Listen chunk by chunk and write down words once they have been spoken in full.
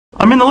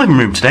I'm in the living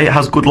room today, it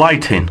has good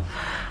lighting.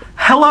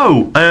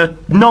 Hello,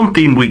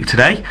 non-theme week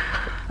today.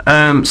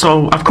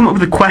 So I've come up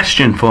with a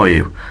question for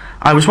you.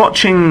 I was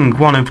watching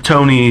one of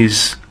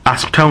Tony's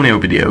Ask Tonio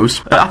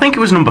videos. I think it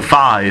was number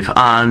 5,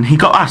 and he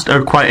got asked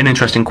quite an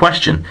interesting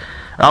question.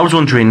 I was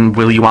wondering,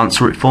 will you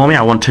answer it for me?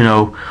 I want to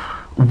know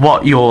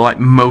what your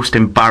most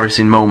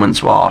embarrassing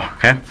moments were,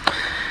 okay?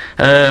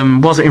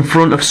 Was it in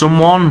front of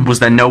someone? Was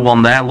there no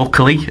one there,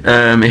 luckily?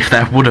 If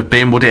there would have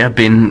been, would it have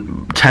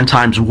been 10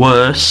 times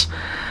worse?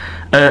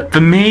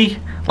 For me,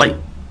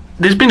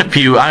 there's been a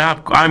few.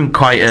 I'm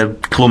quite a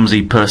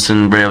clumsy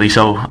person, really,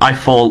 so I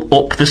fall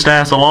up the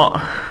stairs a lot.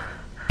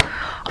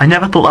 I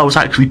never thought that was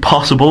actually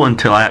possible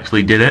until I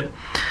actually did it.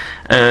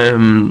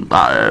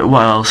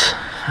 What else?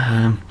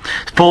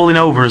 Falling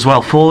over as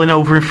well. Falling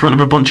over in front of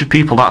a bunch of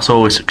people, that's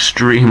always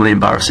extremely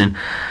embarrassing.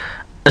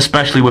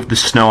 Especially with the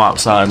snow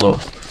outside,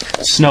 look.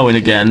 It's snowing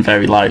again,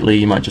 very lightly,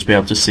 you might just be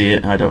able to see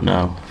it, I don't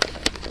know.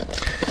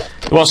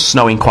 It was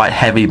snowing quite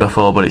heavy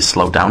before, but it's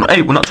slowed down.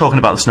 Hey, we're not talking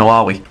about the snow,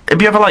 are we?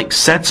 Have you ever,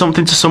 said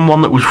something to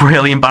someone that was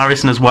really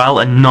embarrassing as well,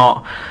 and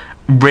not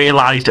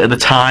realised it at the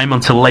time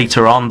until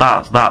later on?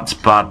 That's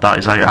bad. That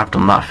is, I've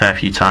done that a fair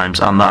few times,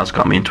 and that's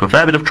got me into a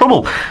fair bit of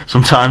trouble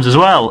sometimes as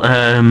well.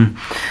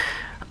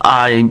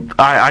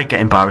 I get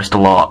embarrassed a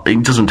lot.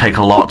 It doesn't take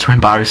a lot to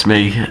embarrass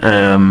me.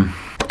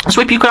 So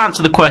if you could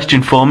answer the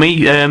question for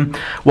me,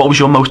 what was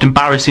your most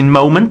embarrassing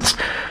moment?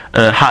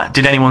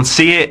 Did anyone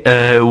see it?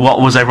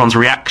 What was everyone's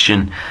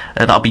reaction?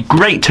 That'll be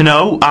great to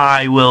know.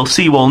 I will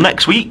see you all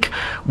next week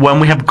when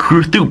we have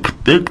group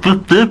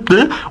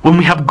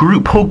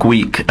hug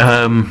week.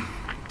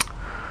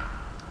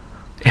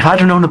 If I'd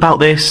have known about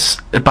this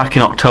back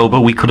in October,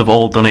 we could have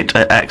all done it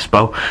at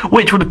Expo,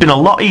 which would have been a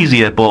lot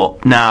easier,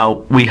 but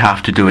now we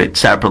have to do it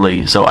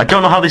separately. So I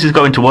don't know how this is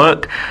going to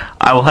work.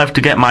 I will have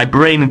to get my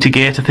brain into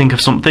gear to think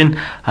of something.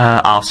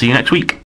 I'll see you next week.